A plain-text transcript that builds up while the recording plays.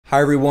Hi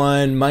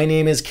everyone, my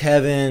name is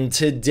Kevin.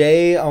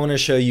 Today I want to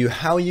show you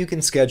how you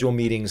can schedule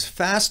meetings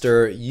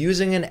faster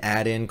using an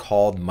add-in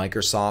called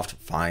Microsoft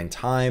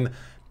FindTime.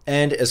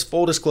 And as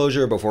full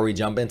disclosure, before we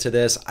jump into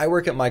this, I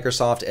work at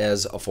Microsoft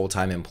as a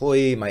full-time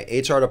employee. My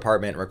HR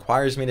department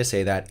requires me to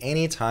say that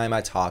anytime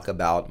I talk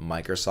about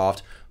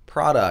Microsoft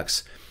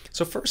products.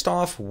 So first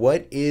off,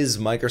 what is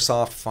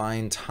Microsoft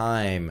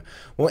FindTime?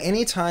 Well,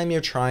 anytime you're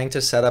trying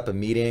to set up a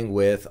meeting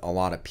with a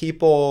lot of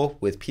people,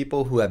 with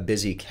people who have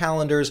busy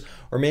calendars,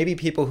 or maybe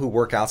people who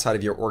work outside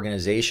of your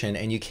organization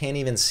and you can't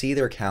even see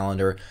their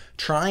calendar,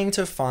 trying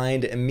to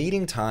find a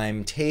meeting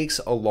time takes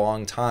a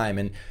long time.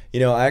 And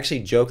I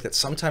actually joke that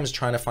sometimes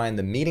trying to find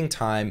the meeting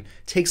time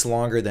takes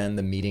longer than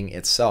the meeting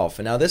itself.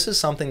 And now this is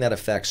something that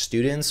affects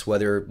students,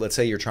 whether let's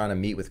say you're trying to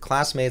meet with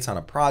classmates on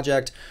a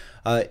project.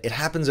 It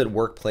happens at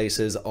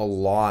workplaces a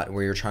lot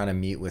where you're trying to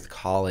meet with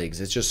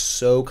colleagues. It's just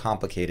so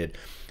complicated.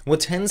 What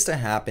tends to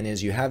happen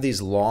is you have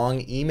these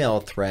long email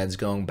threads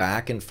going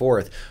back and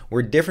forth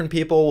where different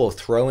people will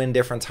throw in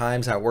different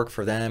times that work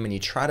for them, and you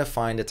try to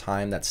find a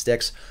time that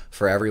sticks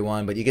for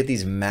everyone, but you get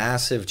these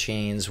massive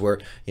chains where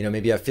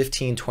maybe you have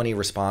 15, 20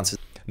 responses.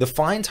 The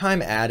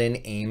FindTime add-in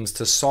aims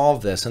to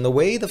solve this, and the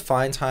way the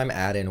FindTime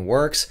add-in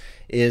works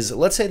is,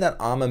 let's say that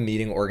I'm a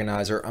meeting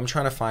organizer, I'm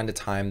trying to find a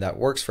time that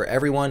works for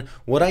everyone.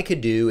 What I could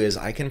do is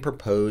I can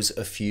propose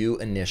a few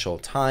initial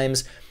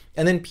times,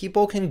 and then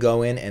people can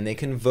go in and they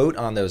can vote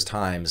on those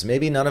times.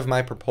 Maybe none of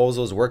my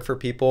proposals work for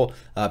people.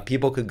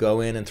 People could go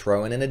in and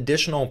throw in an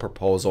additional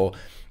proposal,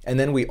 and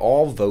then we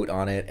all vote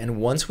on it. And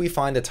once we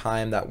find a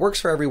time that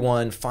works for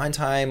everyone,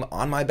 FindTime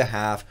on my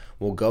behalf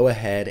will go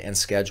ahead and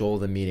schedule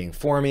the meeting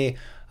for me,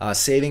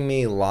 saving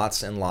me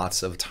lots and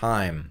lots of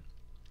time.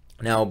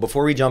 Now,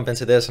 before we jump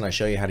into this and I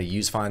show you how to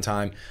use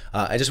FindTime,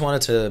 I just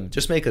wanted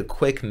to make a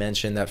quick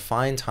mention that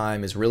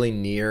FindTime is really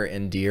near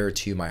and dear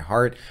to my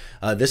heart.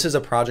 This is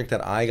a project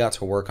that I got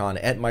to work on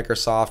at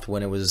Microsoft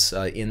when it was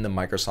in the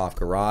Microsoft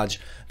Garage.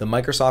 The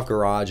Microsoft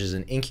Garage is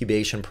an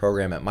incubation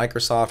program at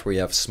Microsoft where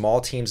you have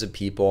small teams of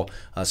people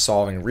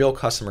solving real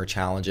customer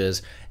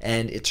challenges.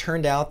 And it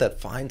turned out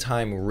that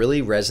FindTime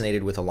really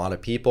resonated with a lot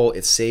of people.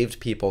 It saved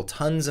people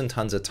tons and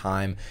tons of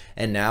time,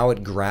 and now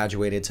it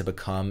graduated to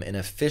become an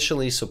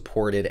officially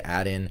supported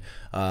add-in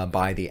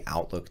by the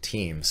Outlook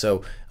team.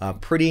 So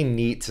pretty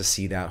neat to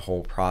see that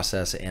whole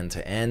process end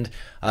to end.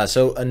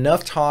 So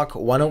enough talk,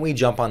 why don't we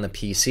jump on the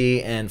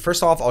PC? And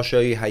first off, I'll show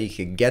you how you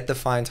can get the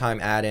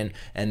FindTime add-in,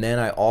 and then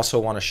I also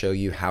want to show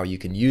you how you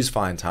can use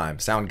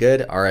FindTime. Sound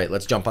good? All right,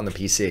 let's jump on the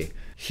PC.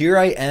 Here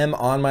I am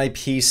on my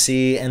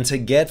PC, and to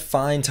get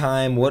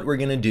FindTime, what we're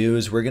going to do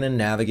is we're going to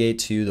navigate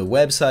to the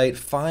website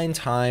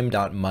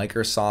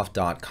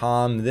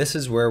findtime.microsoft.com. This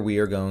is where we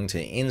are going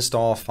to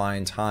install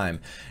FindTime.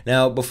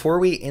 Now, before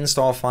we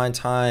install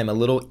FindTime, a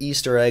little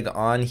Easter egg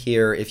on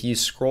here. If you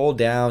scroll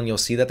down, you'll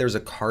see that there's a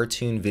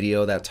cartoon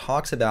video that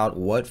talks about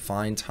what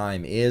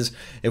FindTime is.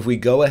 If we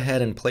go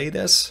ahead and play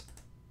this,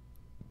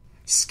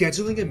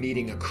 scheduling a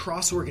meeting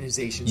across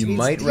organizations. You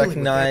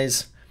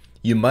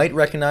might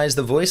recognize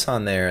the voice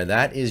on there.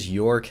 That is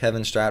your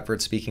Kevin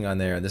Stratford speaking on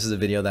there. This is a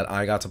video that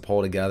I got to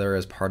pull together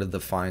as part of the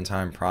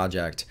FindTime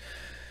project.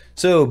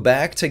 So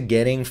back to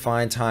getting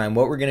FindTime,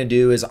 what we're going to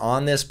do is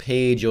on this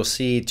page, you'll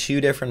see two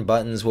different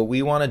buttons. What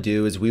we want to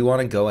do is we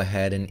want to go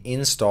ahead and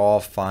install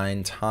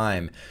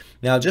FindTime.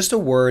 Now, just a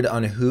word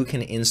on who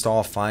can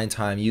install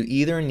FindTime. You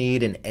either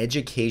need an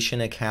education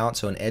account,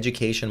 so an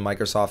education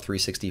Microsoft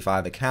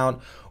 365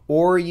 account,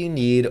 or you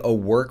need a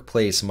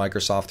workplace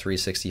Microsoft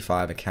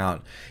 365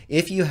 account.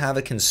 If you have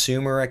a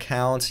consumer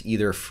account,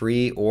 either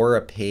free or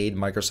a paid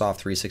Microsoft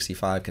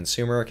 365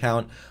 consumer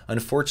account,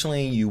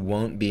 unfortunately, you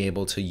won't be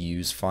able to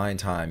use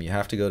FindTime. You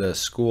have to go to a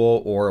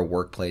school or a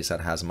workplace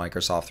that has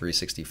Microsoft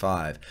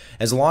 365.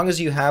 As long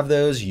as you have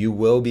those, you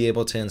will be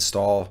able to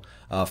install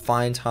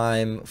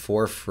FindTime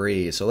for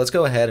free. So let's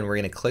go ahead and we're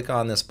going to click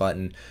on this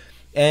button.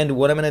 And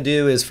what I'm going to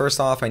do is, first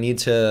off, I need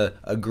to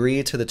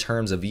agree to the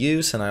terms of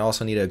use, and I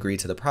also need to agree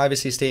to the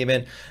privacy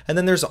statement. And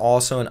then there's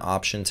also an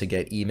option to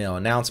get email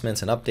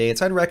announcements and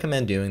updates. I'd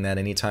recommend doing that.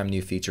 Anytime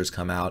new features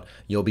come out,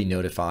 you'll be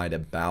notified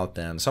about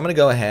them. So I'm going to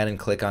go ahead and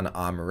click on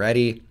I'm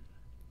ready.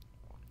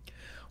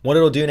 What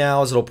it'll do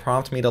now is it'll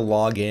prompt me to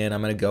log in.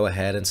 I'm going to go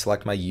ahead and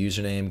select my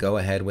username, go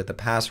ahead with the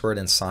password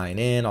and sign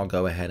in. I'll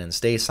go ahead and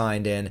stay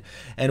signed in.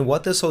 And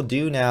what this will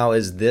do now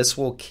is this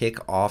will kick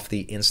off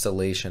the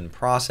installation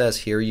process.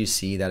 Here you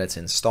see that it's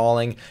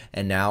installing,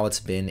 and now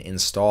it's been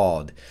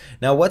installed.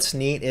 Now what's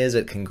neat is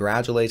it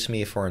congratulates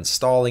me for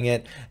installing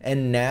it.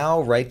 And now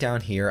right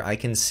down here, I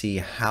can see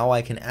how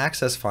I can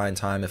access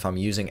FindTime if I'm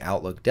using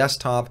Outlook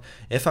desktop,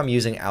 if I'm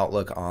using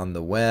Outlook on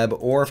the web,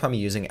 or if I'm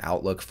using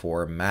Outlook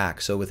for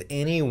Mac. So with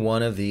any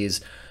one of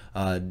these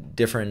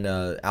different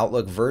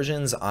Outlook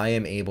versions, I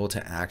am able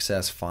to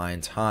access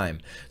FindTime.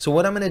 So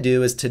what I'm going to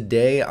do is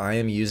today I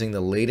am using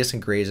the latest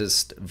and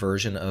greatest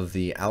version of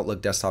the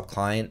Outlook desktop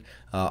client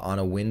on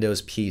a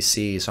Windows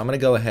PC. So I'm going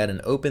to go ahead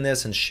and open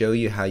this and show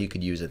you how you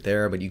could use it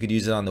there, but you could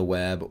use it on the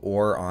web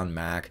or on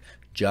Mac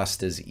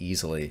just as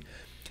easily.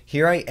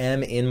 Here I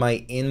am in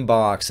my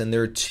inbox, and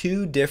there are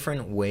two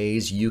different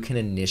ways you can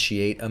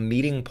initiate a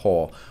meeting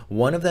poll.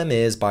 One of them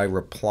is by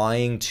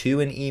replying to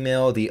an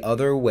email. The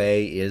other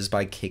way is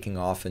by kicking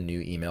off a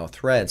new email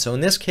thread. So in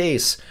this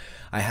case,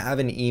 I have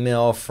an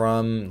email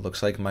from,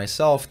 looks like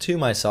myself to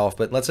myself,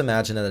 but let's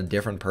imagine that a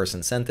different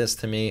person sent this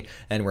to me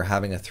and we're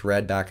having a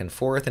thread back and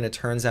forth, and it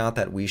turns out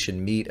that we should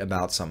meet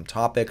about some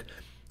topic.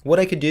 What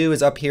I could do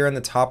is up here in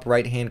the top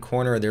right hand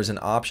corner, there's an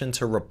option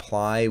to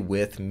reply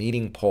with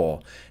meeting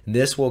poll.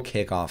 This will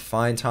kick off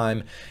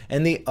FindTime.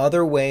 And the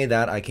other way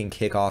that I can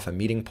kick off a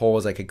meeting poll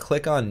is I could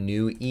click on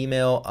new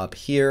email up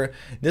here.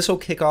 This will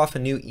kick off a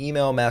new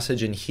email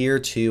message, and here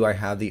too I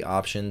have the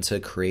option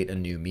to create a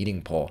new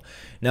meeting poll.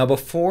 Now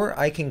before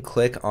I can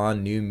click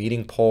on new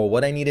meeting poll,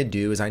 what I need to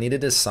do is I need to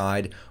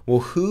decide, well,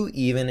 who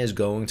even is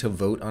going to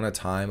vote on a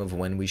time of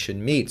when we should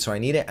meet. So I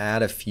need to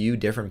add a few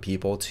different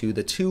people to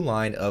the to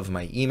line of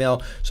my email.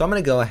 So I'm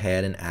going to go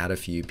ahead and add a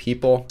few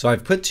people. So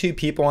I've put 2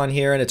 people on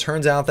here, and it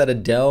turns out that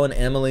Adele and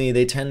Emily,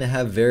 they tend to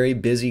have very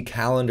busy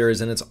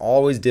calendars, and it's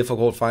always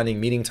difficult finding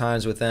meeting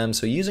times with them.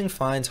 So using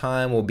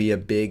FindTime will be a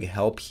big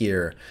help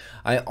here.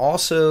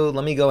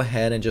 Let me go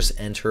ahead and just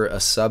enter a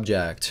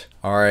subject.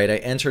 All right, I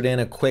entered in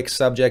a quick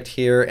subject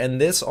here, and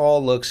this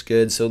all looks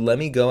good. So let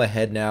me go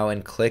ahead now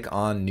and click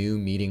on new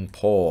meeting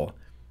poll.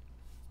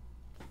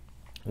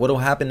 What will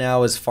happen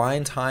now is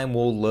FindTime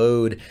will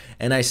load,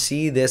 and I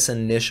see this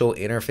initial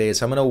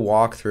interface. I'm going to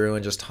walk through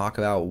and just talk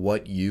about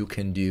what you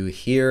can do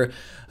here.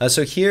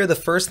 So here, the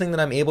first thing that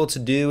I'm able to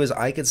do is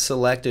I could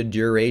select a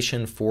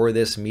duration for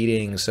this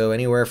meeting. So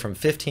anywhere from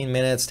 15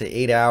 minutes to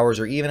 8 hours,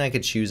 or even I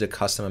could choose a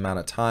custom amount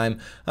of time.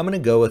 I'm going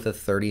to go with a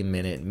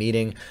 30-minute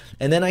meeting.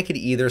 And then I could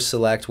either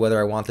select whether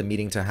I want the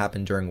meeting to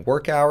happen during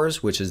work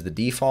hours, which is the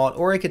default,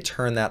 or I could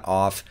turn that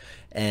off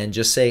and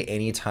just say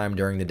anytime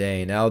during the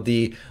day. Now,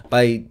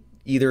 by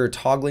either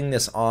toggling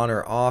this on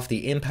or off,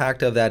 the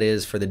impact of that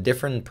is for the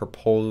different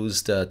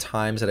proposed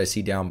times that I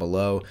see down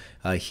below.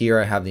 Here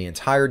I have the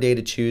entire day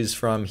to choose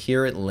from.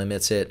 Here it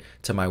limits it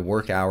to my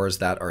work hours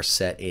that are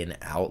set in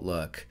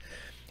Outlook.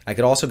 I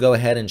could also go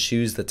ahead and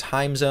choose the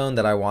time zone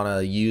that I want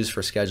to use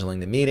for scheduling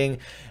the meeting.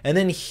 And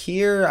then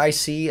here I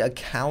see a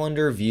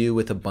calendar view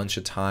with a bunch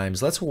of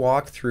times. Let's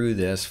walk through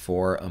this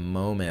for a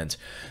moment.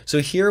 So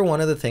here, one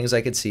of the things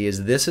I could see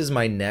is this is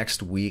my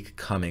next week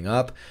coming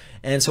up.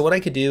 And so what I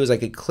could do is I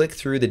could click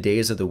through the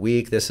days of the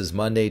week. This is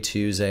Monday,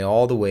 Tuesday,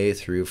 all the way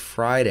through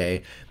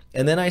Friday.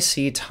 And then I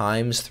see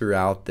times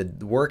throughout the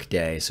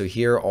workday. So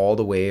here all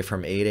the way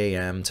from 8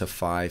 a.m. to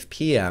 5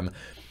 p.m.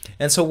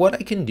 And so what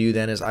I can do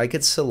then is I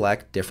could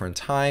select different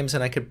times,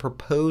 and I could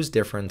propose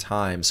different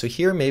times. So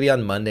here maybe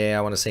on Monday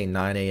I want to say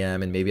 9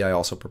 a.m. and maybe I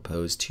also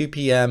propose 2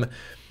 p.m.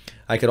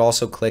 I could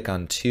also click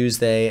on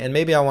Tuesday, and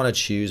maybe I want to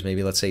choose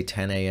maybe let's say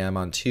 10 a.m.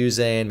 on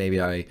Tuesday, and maybe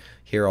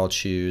I'll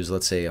choose,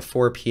 let's say, a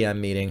 4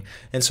 p.m. meeting.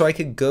 And so I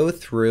could go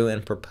through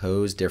and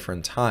propose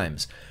different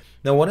times.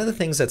 Now, one of the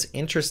things that's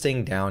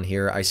interesting down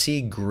here, I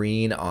see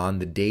green on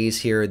the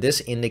days here. This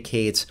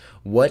indicates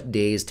what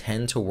days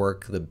tend to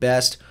work the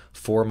best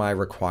for my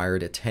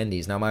required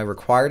attendees. Now, my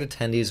required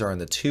attendees are on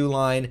the to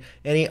line.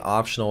 Any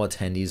optional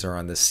attendees are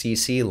on the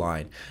CC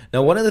line.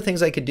 Now, one of the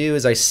things I could do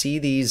is I see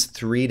these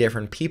 3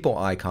 different people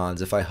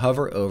icons. If I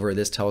hover over,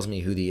 this tells me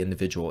who the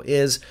individual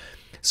is.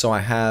 So I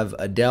have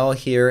Adele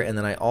here, and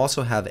then I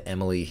also have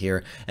Emily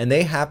here, and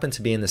they happen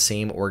to be in the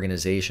same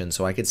organization,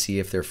 so I could see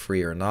if they're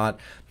free or not.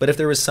 But if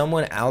there was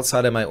someone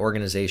outside of my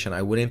organization,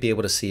 I wouldn't be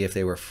able to see if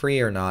they were free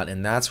or not,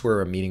 and that's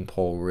where a meeting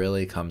poll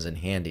really comes in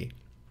handy.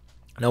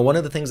 Now, one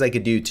of the things I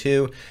could do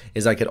too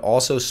is I could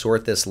also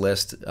sort this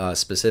list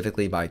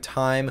specifically by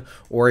time,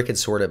 or I could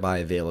sort it by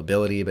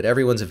availability, but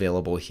everyone's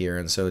available here,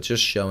 and so it's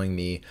just showing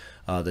me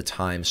the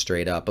time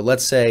straight up. But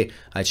let's say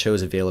I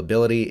chose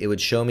availability, it would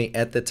show me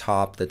at the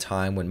top the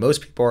time when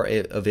most people are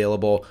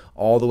available,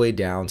 all the way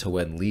down to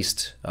when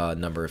least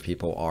number of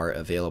people are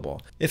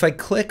available. If I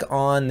click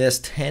on this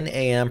 10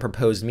 a.m.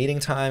 proposed meeting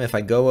time, if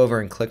I go over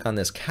and click on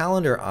this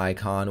calendar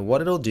icon,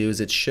 what it'll do is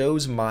it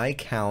shows my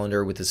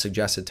calendar with the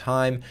suggested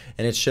time,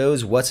 and it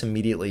shows what's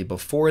immediately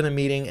before the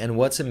meeting and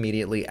what's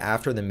immediately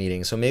after the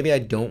meeting. So maybe I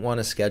don't want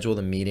to schedule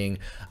the meeting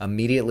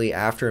immediately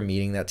after a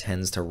meeting that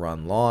tends to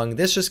run long.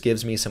 This just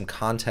gives me some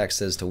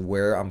context as to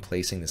where I'm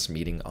placing this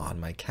meeting on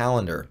my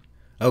calendar.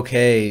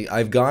 Okay,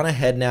 I've gone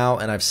ahead now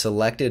and I've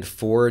selected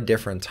 4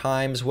 different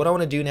times. What I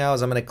want to do now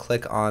is I'm going to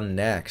click on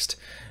next.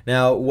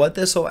 Now, what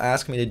this will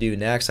ask me to do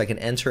next, I can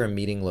enter a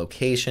meeting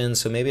location.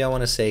 So maybe I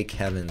want to say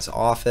Kevin's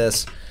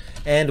office.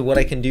 And what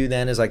I can do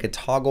then is I could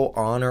toggle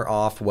on or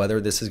off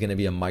whether this is going to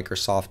be a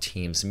Microsoft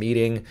Teams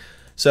meeting.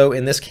 So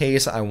in this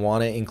case, I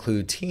want to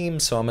include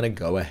Teams, so I'm going to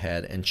go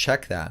ahead and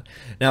check that.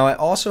 Now, I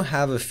also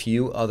have a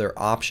few other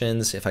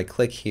options. If I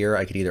click here,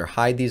 I could either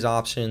hide these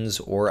options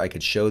or I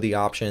could show the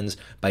options.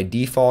 By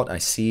default, I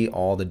see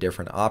all the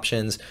different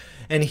options.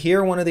 And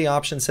here, one of the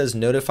options says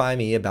notify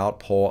me about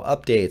poll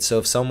updates. So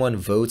if someone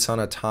votes on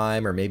a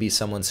time, or maybe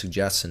someone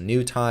suggests a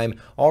new time,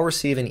 I'll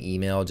receive an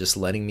email just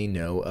letting me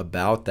know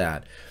about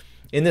that.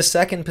 In the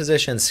second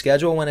position,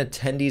 schedule when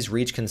attendees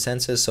reach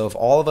consensus. So if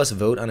all of us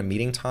vote on a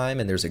meeting time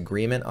and there's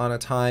agreement on a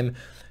time,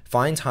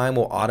 FindTime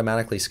will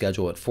automatically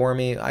schedule it for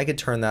me. I could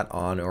turn that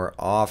on or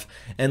off.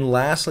 And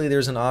lastly,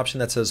 there's an option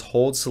that says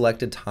hold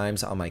selected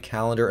times on my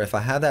calendar. If I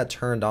have that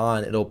turned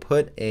on, it'll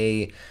put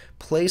a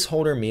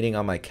placeholder meeting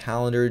on my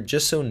calendar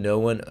just so no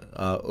one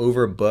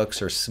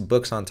overbooks or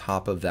books on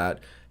top of that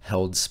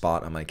held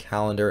spot on my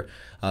calendar.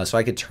 So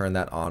I could turn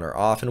that on or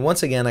off. And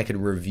once again, I could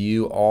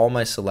review all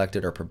my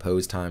selected or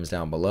proposed times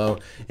down below.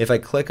 If I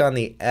click on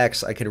the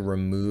X, I could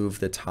remove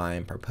the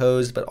time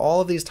proposed, but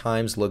all of these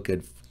times look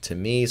good to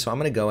me. So I'm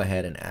going to go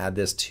ahead and add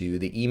this to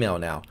the email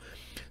now.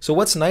 So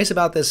what's nice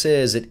about this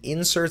is it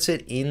inserts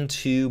it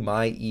into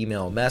my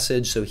email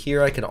message. So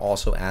here I can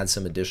also add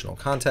some additional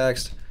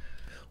context.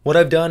 What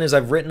I've done is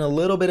I've written a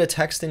little bit of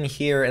text in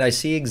here and I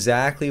see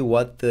exactly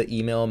what the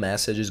email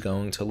message is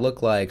going to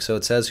look like. So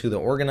it says who the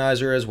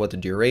organizer is, what the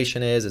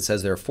duration is. It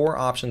says there are 4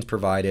 options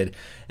provided.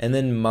 And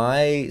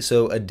then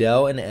so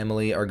Adele and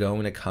Emily are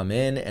going to come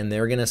in and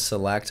they're going to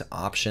select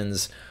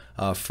options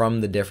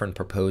from the different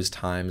proposed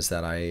times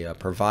that I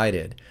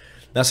provided.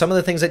 Now, some of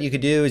the things that you could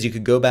do is you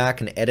could go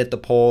back and edit the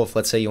poll if,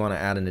 let's say, you want to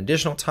add an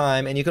additional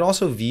time, and you could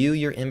also view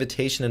your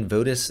invitation and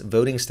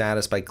voting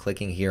status by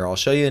clicking here. I'll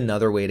show you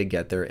another way to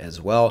get there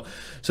as well.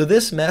 So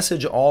this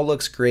message all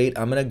looks great.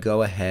 I'm going to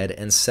go ahead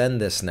and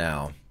send this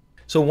now.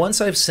 So once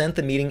I've sent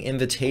the meeting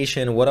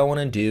invitation, what I want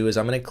to do is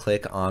I'm going to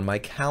click on my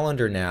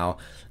calendar now.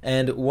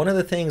 And one of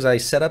the things, I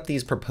set up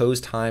these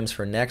proposed times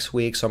for next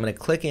week. So I'm going to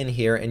click in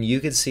here and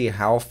you can see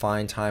how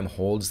FindTime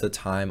holds the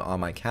time on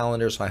my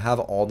calendar. So I have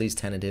all these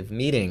tentative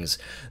meetings.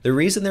 The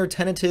reason they're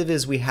tentative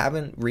is we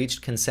haven't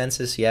reached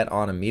consensus yet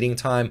on a meeting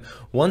time.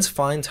 Once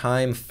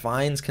FindTime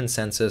finds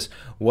consensus,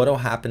 what will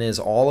happen is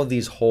all of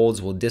these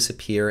holds will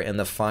disappear and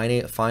the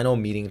final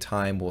meeting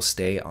time will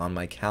stay on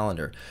my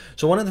calendar.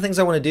 So one of the things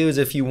I want to do is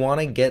if you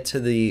want to get to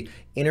the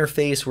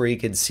interface where you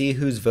could see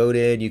who's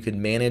voted, you could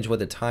manage what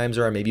the times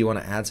are, maybe you want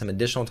to add some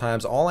additional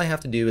times, all I have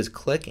to do is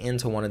click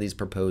into one of these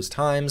proposed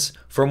times.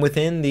 From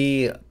within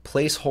the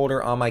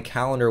placeholder on my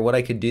calendar, what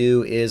I could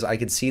do is I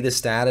could see the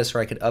status or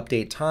I could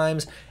update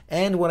times,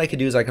 and what I could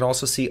do is I could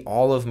also see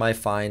all of my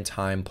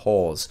FindTime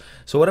polls.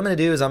 So what I'm going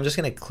to do is I'm just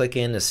going to click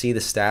in to see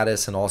the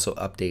status and also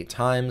update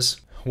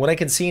times. What I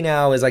can see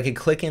now is I could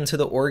click into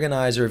the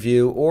organizer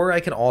view, or I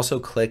can also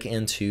click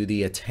into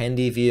the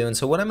attendee view. And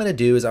so what I'm going to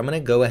do is I'm going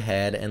to go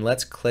ahead and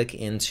let's click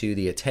into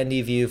the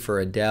attendee view for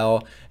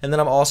Adele. And then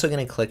I'm also going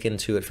to click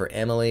into it for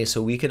Emily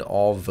so we could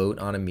all vote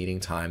on a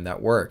meeting time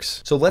that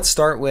works. So let's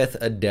start with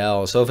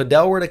Adele. So if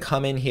Adele were to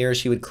come in here,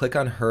 she would click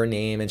on her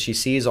name and she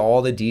sees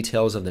all the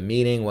details of the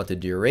meeting, what the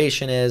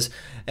duration is.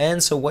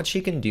 And so what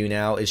she can do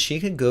now is she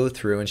could go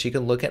through and she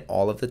could look at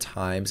all of the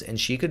times and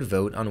she could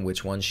vote on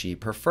which one she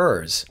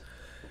prefers.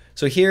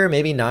 So here,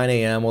 maybe 9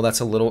 a.m., well, that's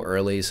a little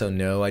early, so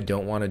no, I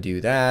don't want to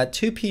do that.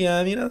 2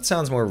 p.m., that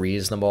sounds more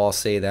reasonable, I'll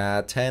say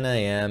that. 10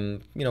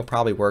 a.m.,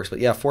 probably works, but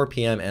yeah, 4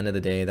 p.m., end of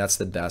the day, that's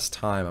the best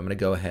time. I'm going to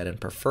go ahead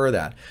and prefer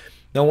that.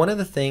 Now, one of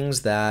the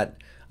things that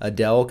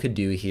Adele could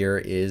do here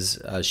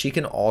is she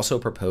can also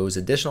propose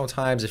additional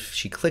times. If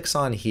she clicks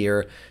on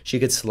here, she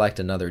could select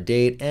another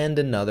date and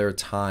another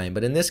time.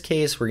 But in this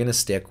case, we're going to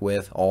stick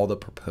with all the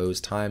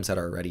proposed times that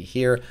are already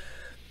here.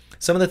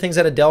 Some of the things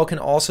that Adele can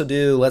also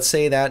do, let's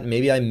say that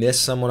maybe I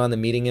missed someone on the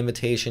meeting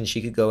invitation,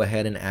 she could go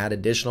ahead and add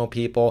additional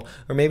people,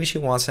 or maybe she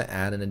wants to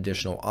add an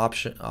additional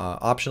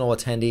optional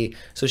attendee,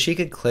 so she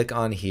could click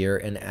on here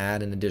and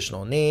add an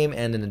additional name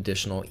and an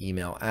additional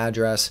email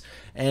address,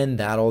 and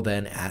that'll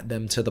then add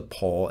them to the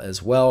poll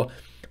as well.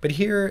 But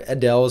here,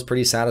 Adele is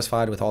pretty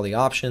satisfied with all the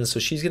options, so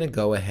she's going to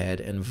go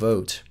ahead and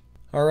vote.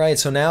 All right,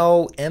 so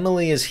now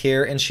Emily is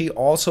here and she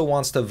also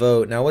wants to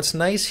vote. Now what's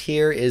nice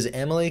here is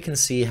Emily can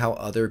see how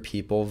other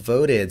people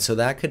voted, so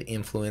that could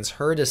influence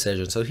her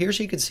decision. So here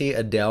she could see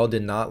Adele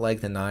did not like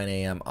the 9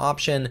 a.m.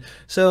 option,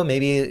 so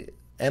maybe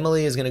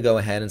Emily is going to go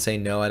ahead and say,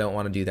 no, I don't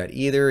want to do that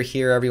either.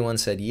 Here everyone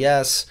said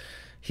yes.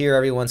 Here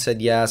everyone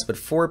said yes, but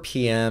 4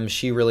 p.m.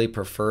 she really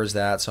prefers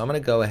that, so I'm going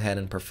to go ahead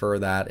and prefer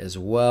that as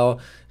well,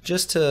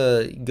 just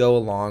to go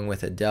along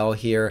with Adele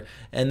here,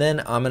 and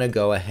then I'm going to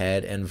go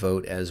ahead and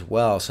vote as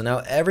well. So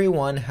now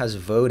everyone has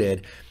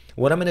voted.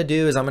 What I'm going to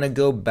do is I'm going to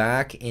go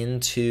back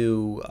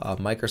into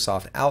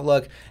Microsoft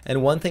Outlook,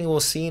 and one thing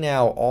we'll see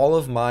now, all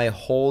of my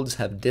holds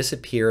have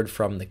disappeared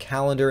from the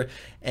calendar,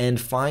 and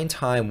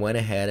FindTime went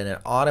ahead and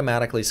it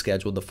automatically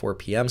scheduled the 4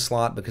 p.m.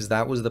 slot because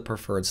that was the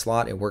preferred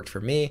slot. It worked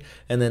for me,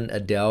 and then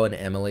Adele and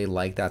Emily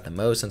liked that the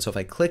most. And so if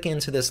I click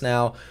into this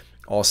now,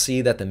 I'll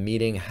see that the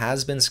meeting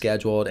has been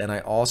scheduled, and I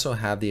also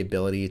have the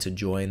ability to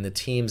join the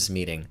Teams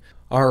meeting.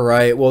 All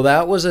right, well,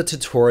 that was a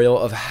tutorial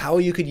of how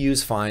you could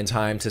use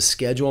FindTime to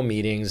schedule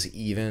meetings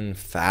even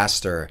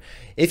faster.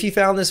 If you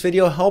found this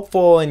video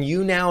helpful and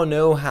you now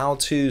know how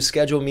to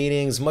schedule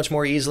meetings much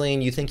more easily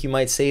and you think you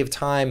might save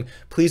time,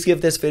 please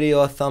give this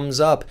video a thumbs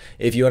up.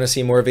 If you want to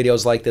see more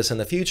videos like this in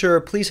the future,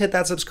 please hit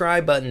that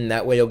subscribe button.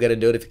 That way you'll get a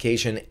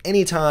notification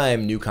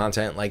anytime new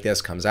content like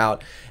this comes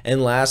out.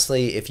 And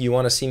lastly, if you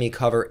want to see me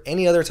cover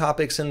any other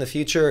topics in the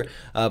future,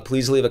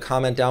 please leave a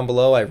comment down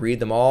below. I read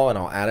them all and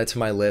I'll add it to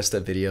my list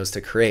of videos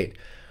to create.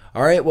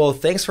 All right, well,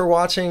 thanks for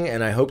watching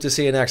and I hope to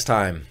see you next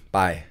time.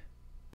 Bye.